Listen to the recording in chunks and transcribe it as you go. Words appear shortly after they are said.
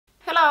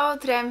Hello,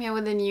 today I'm here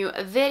with a new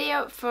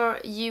video.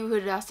 For you who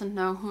doesn't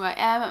know who I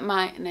am,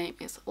 my name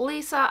is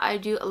Lisa. I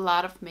do a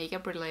lot of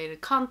makeup related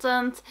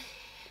content,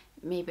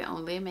 maybe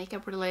only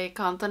makeup related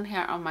content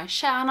here on my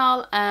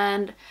channel,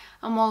 and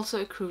I'm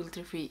also a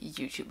cruelty free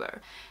YouTuber.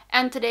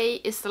 And today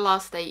is the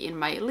last day in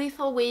my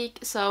lethal week,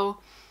 so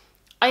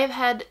I have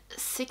had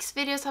 6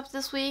 videos up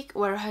this week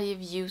where I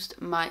have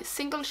used my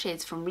single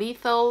shades from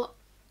Lethal,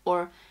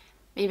 or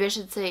maybe I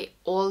should say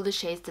all the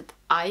shades that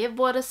I have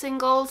bought as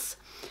singles.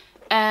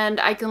 And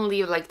I can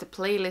leave like the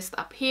playlist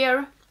up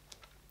here.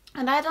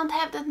 And I don't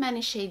have that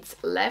many shades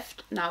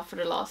left now for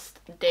the last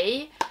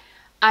day.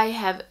 I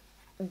have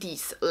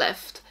these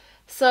left.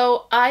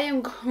 So I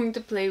am going to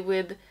play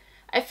with,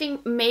 I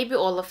think maybe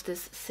all of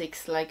this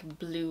 6 like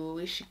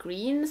bluish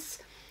greens.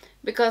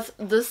 Because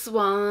these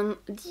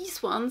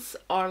ones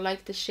are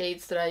like the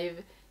shades that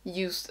I've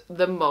used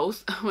the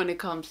most when it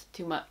comes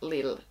to my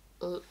little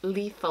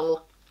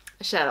lethal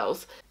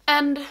shadows.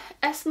 And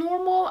as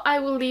normal, I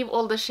will leave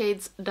all the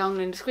shades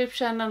down in the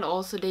description, and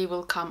also they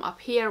will come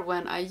up here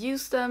when I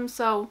use them.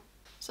 So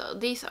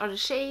these are the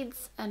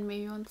shades, and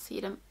maybe you want to see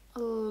them a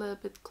little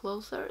bit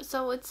closer.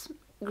 So it's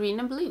green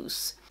and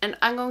blues. And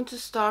I'm going to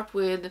start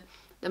with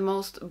the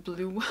most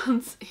blue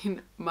ones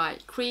in my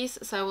crease.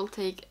 So I will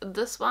take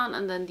this one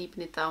and then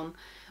deepen it down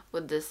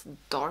with this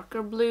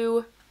darker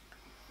blue.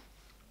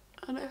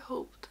 And I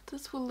hope that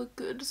this will look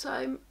good. So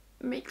I'm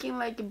making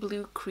like a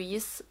blue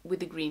crease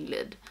with a green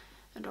lid.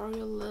 And are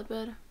you a little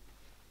bit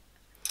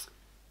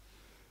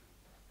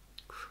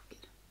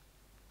crooked?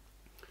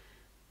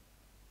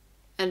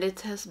 And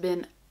it has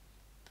been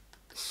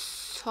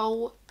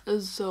so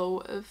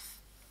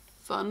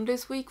fun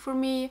this week for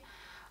me.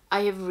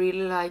 I have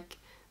really like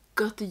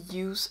got the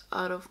use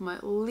out of my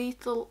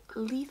lethal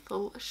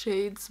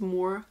shades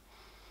more,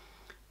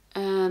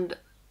 and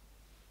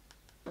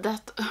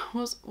that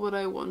was what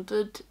I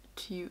wanted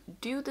to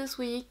do this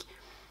week.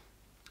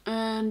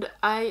 And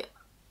I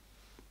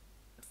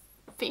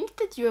think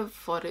that you have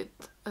thought it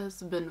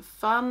has been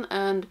fun,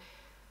 and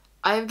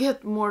I've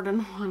got more than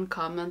one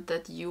comment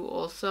that you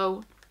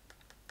also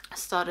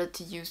started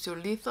to use your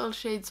lethal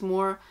shades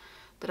more,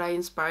 that I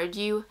inspired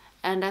you,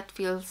 and that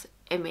feels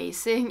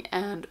amazing,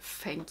 and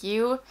thank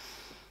you.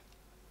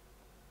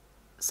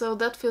 So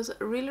that feels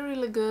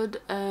really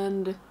good.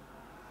 And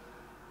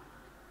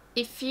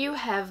if you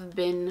have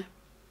been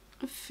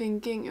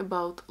thinking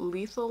about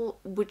lethal,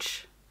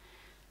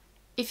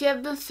 if you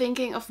have been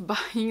thinking of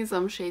buying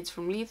some shades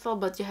from Lethal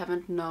but you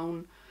haven't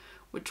known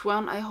which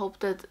one, I hope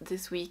that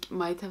this week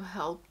might have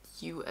helped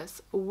you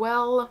as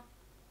well.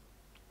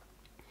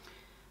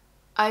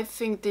 I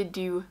think they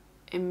do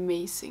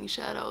amazing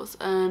shadows,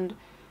 and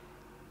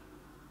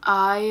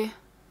I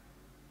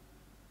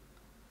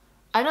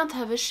don't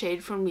have a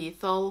shade from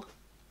Lethal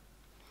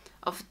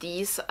of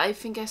these. I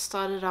think I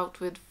started out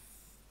with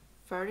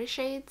 30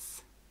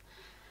 shades.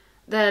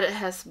 That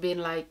has been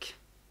like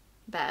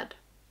bad.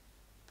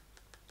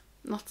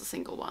 Not a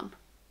single one.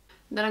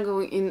 Then I'm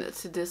going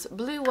into this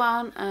blue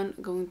one and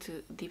going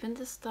to deepen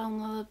this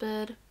down a little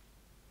bit.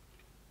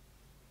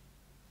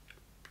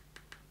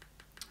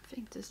 I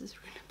think this is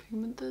really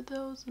pigmented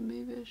though, so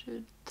maybe I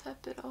should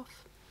tap it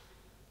off.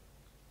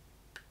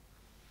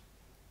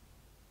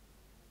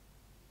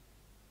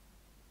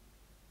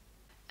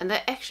 And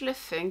I actually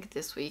think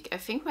this week, I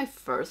think my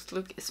first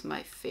look is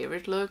my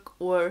favorite look,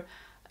 or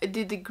I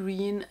did the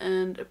green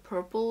and a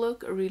purple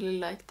look. I really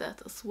like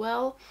that as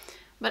well.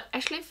 But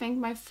actually I think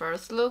my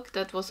first look,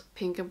 that was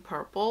pink and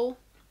purple,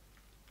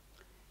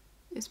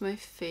 is my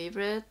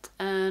favorite,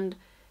 and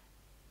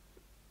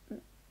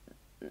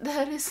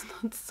that is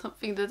not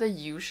something that I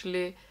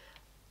usually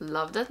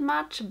love that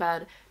much,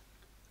 but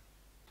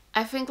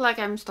I think like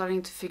I'm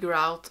starting to figure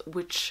out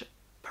which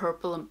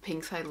purple and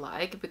pinks I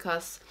like,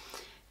 because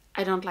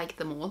I don't like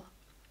them all.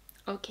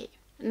 Okay,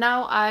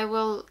 now I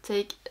will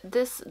take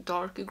this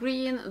dark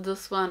green,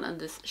 this one, and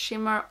this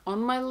shimmer on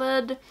my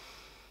lid.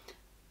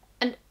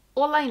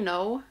 All I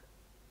know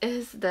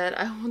is that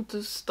I want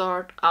to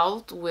start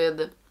out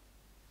with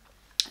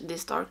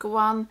this darker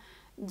one,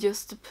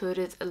 just to put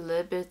it a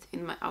little bit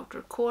in my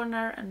outer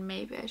corner, and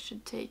maybe I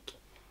should take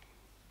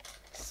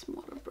a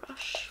smaller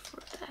brush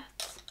for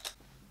that.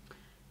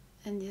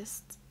 And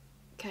just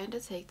kind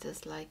of take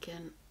this like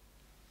an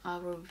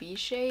outer V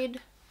shade,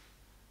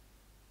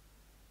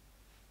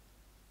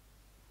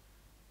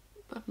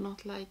 but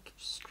not like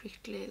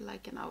strictly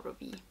like an outer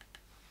V.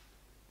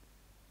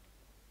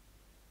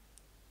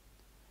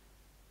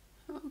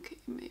 Okay,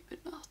 maybe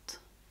not.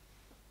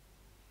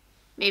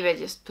 Maybe I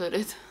just put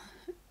it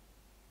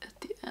at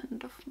the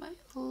end of my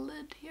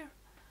lid here.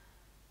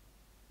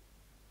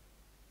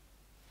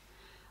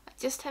 I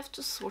just have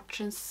to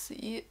swatch and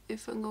see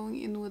if I'm going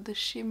in with the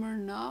shimmer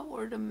now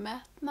or the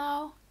matte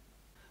now.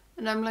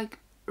 And I'm like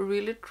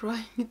really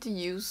trying to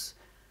use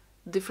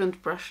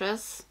different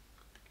brushes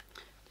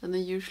than I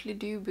usually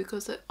do,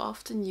 because I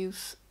often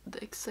use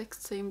the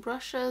exact same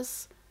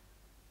brushes,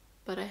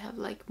 but I have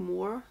like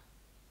more.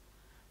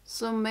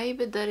 So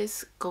maybe that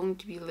is going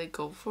to be like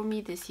go for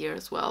me this year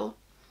as well.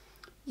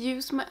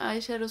 use my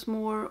eyeshadows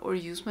more or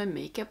use my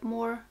makeup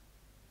more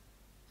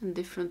and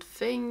different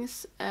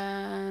things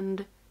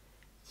and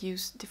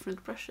use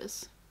different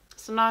brushes.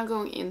 So now I'm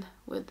going in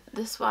with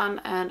this one,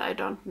 and I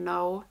don't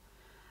know,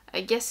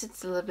 I guess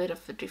it's a little bit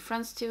of a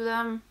difference to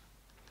them.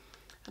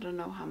 I don't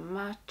know how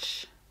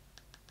much,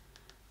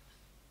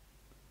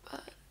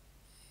 but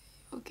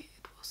okay,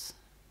 it was.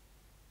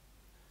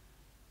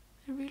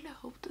 I really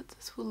hope that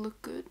this will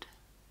look good.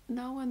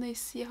 Now when I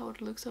see how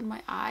it looks on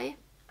my eye,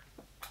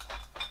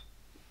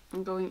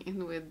 I'm going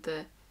in with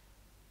the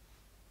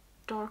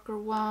darker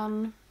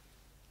one.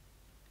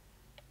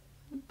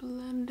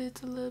 Blend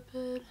it a little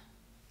bit.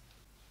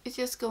 It's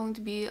just going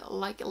to be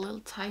like a little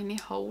tiny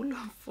hole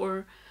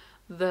for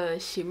the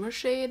shimmer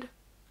shade.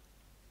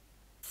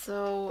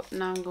 So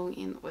now I'm going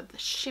in with the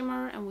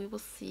shimmer and we will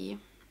see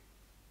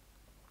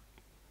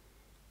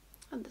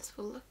how this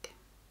will look.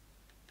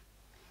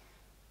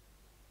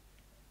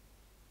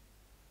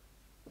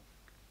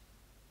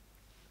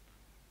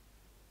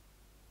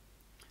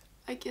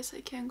 I guess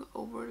I can go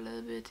over a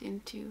little bit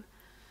into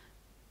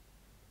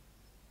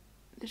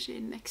the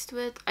shade next to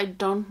it. I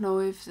don't know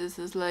if this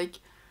is like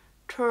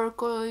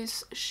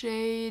turquoise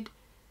shade,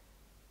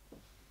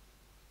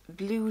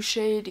 blue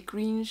shade,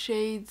 green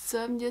shade,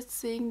 so I'm just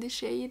saying the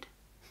shade.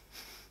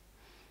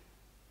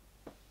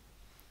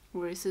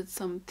 Or is it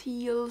some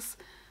teals?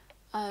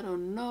 I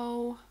don't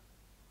know.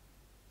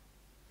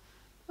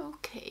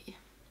 Okay.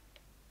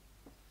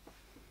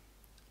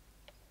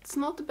 It's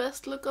not the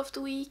best look of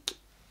the week,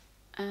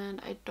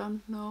 and I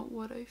don't know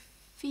what I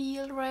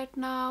feel right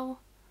now.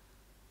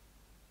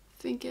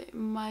 I think I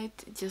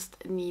might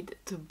just need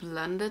to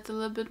blend it a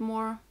little bit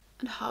more.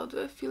 And how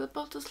do I feel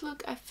about this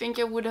look? I think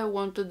I would have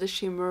wanted the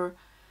shimmer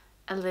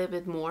a little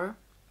bit more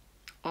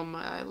on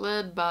my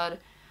eyelid, but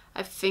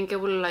I think I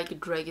will like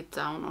drag it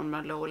down on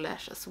my lower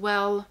lash as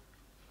well.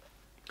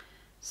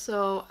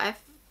 So I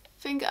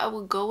think I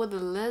will go with the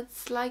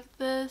lids like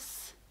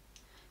this.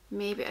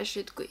 Maybe I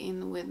should go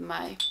in with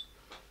my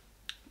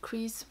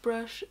crease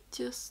brush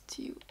just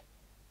to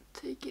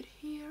take it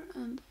here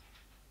and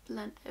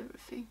blend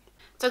everything.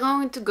 So I'm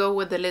going to go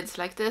with the lids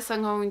like this.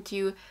 I'm going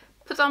to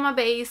put on my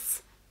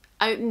base.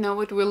 I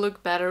know it will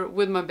look better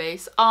with my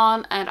base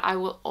on, and I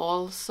will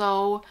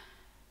also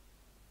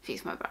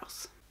fix my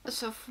brows.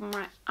 So for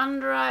my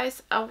under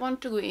eyes, I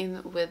want to go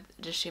in with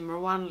the shimmer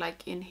one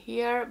like in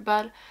here,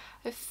 but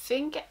I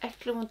think I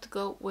actually want to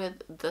go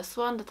with this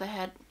one that I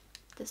had,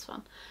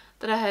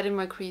 in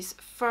my crease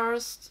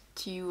first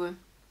to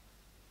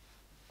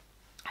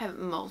have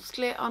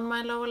mostly on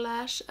my lower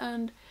lash.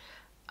 And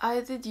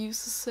I did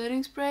use a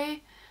setting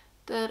spray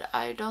that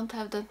I don't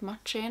have that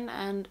much in,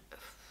 and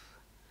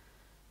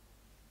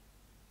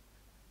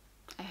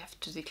I have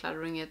to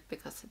decluttering it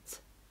because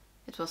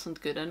it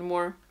wasn't good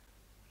anymore.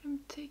 I'm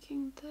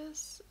taking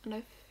this, and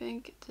I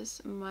think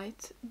this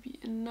might be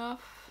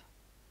enough.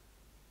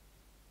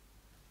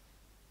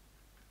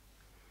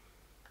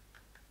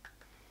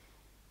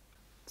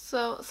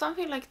 So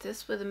something like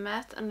this with a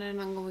matte, and then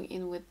I'm going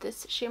in with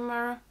this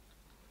shimmer,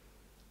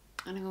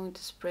 and I'm going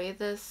to spray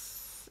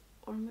this,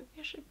 or maybe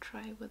I should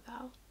try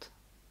without.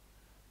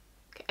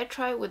 Okay, I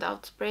try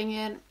without spraying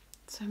it,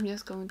 so I'm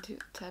just going to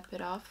tap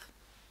it off.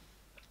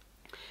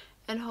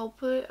 And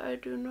hopefully I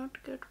do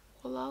not get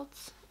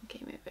fallouts.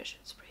 Okay, maybe I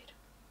should spray it.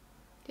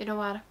 You know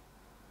what?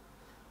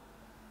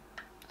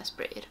 I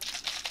spray it.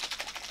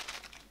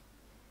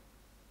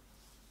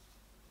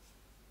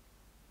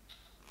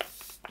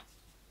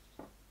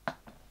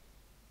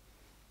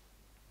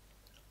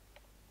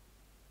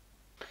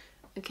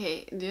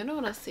 Okay, do you know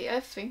what I see? I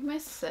think my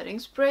setting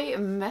spray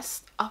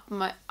messed up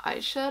my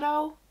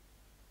eyeshadow.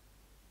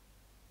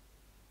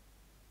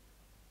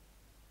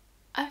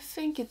 I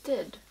think it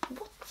did.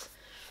 What?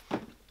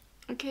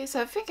 Okay,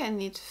 so I think I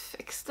need to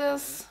fix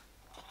this.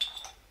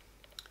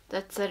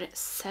 That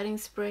setting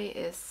spray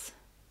is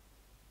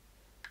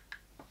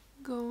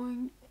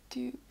going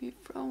to be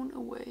thrown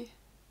away.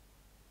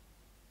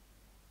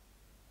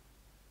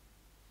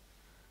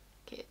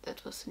 Okay,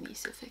 that was an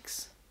easy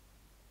fix.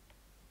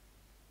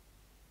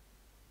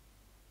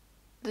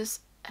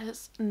 This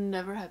has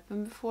never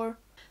happened before.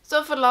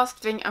 So for the last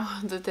thing, I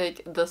want to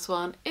take this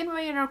one in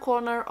my inner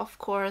corner, of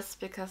course,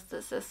 because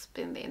this has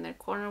been the inner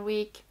corner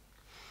week.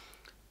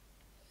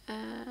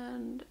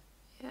 And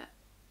yeah,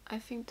 I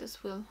think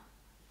this will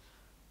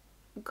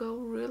go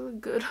really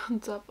good on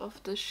top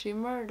of the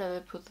shimmer that I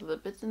put a little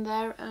bit in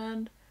there,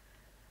 and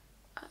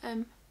I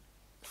am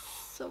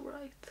so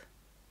right.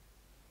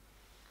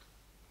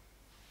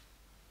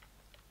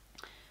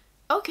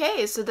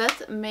 Okay, so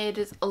that made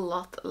it a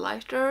lot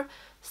lighter.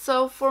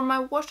 So for my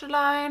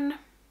waterline,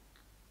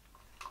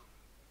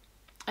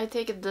 I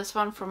take this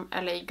one from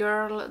L.A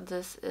Girl.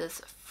 This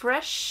is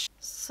Fresh.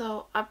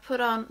 So I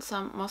put on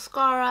some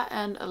mascara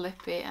and a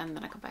lippy, and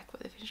then I come back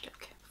with a finished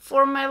look.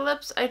 For my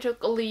lips, I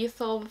took a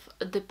Lethal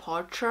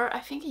Departure. I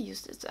think I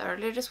used it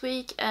earlier this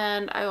week.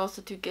 And I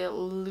also took a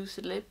loose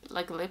lip,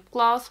 like a lip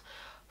gloss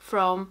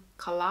from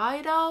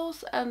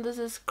Kaleidos. And this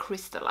is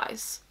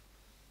Crystalize.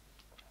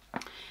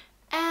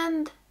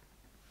 And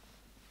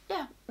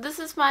yeah, this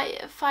is my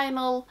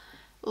final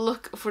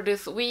look for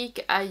this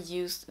week. I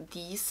used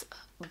these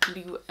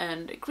blue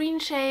and green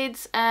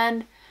shades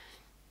and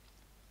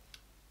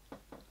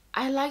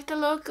I like the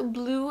look.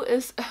 Blue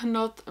is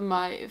not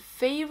my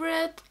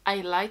favorite. I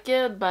like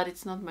it, but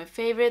it's not my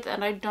favorite,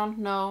 and I don't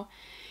know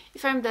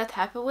if I'm that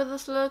happy with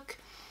this look.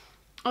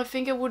 I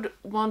think I would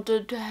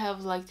wanted to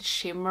have like the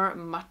shimmer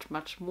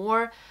much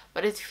more,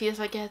 but it feels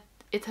like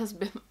it has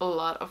been a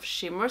lot of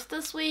shimmers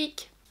this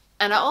week.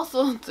 And I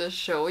also want to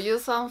show you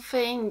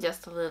something,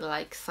 just a little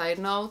like side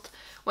note.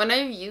 When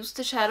I use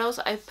the shadows,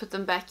 I put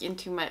them back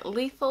into my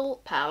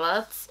Lethal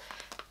palettes,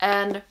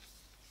 and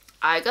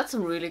I got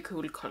some really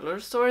cool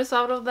color stories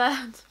out of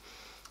that.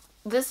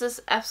 This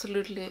is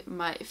absolutely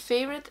my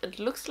favorite. It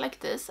looks like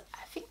this.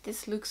 I think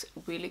this looks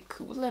really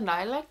cool and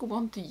I like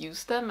want to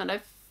use them, and I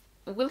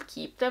will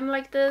keep them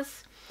like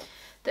this.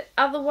 The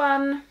other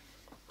one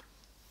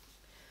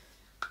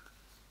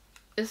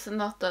is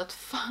not that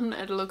fun.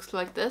 It looks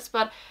like this,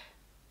 but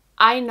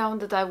I know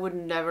that I would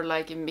never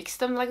like mix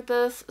them like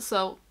this,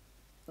 so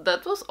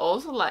that was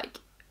also like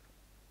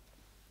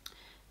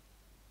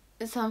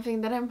something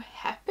that I'm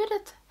happy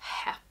that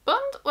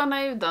happened when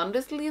I've done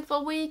this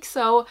Lethal week,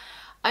 so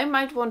I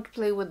might want to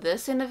play with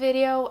this in a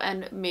video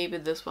and maybe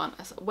this one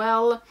as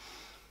well.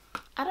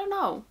 I don't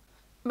know.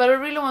 But I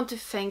really want to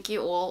thank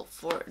you all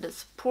for the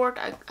support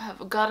I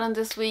have gotten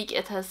this week.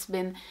 It has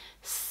been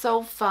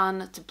so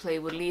fun to play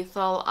with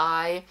Lethal.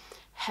 I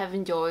have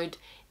enjoyed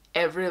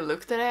every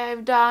look that I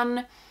have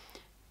done.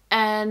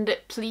 And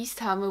please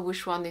tell me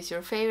which one is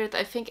your favorite.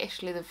 I think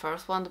actually the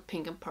first one, the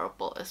pink and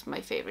purple, is my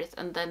favorite.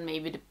 And then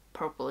maybe the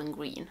purple and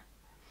green.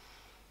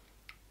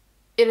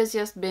 It has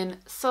just been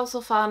so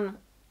fun.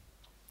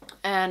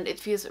 And it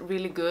feels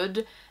really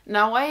good.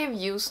 Now I have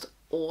used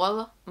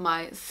all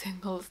my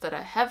singles that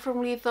I have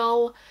from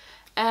Lethal.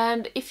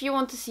 And if you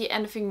want to see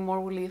anything more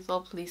with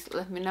Lethal, please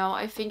let me know.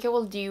 I think I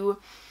will do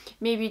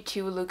maybe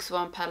 2 looks,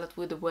 1 palette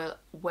with the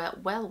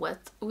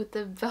with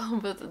the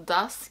Velvet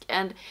Dusk,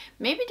 and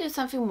maybe do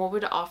something more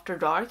with the After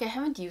Dark. I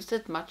haven't used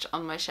it much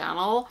on my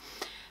channel.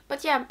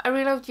 But yeah, I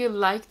really hope you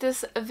like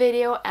this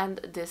video and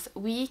this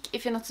week.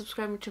 If you're not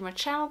subscribed to my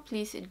channel,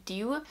 please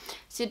do,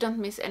 so you don't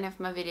miss any of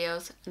my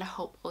videos. And I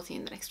hope I'll see you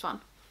in the next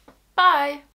one. Bye!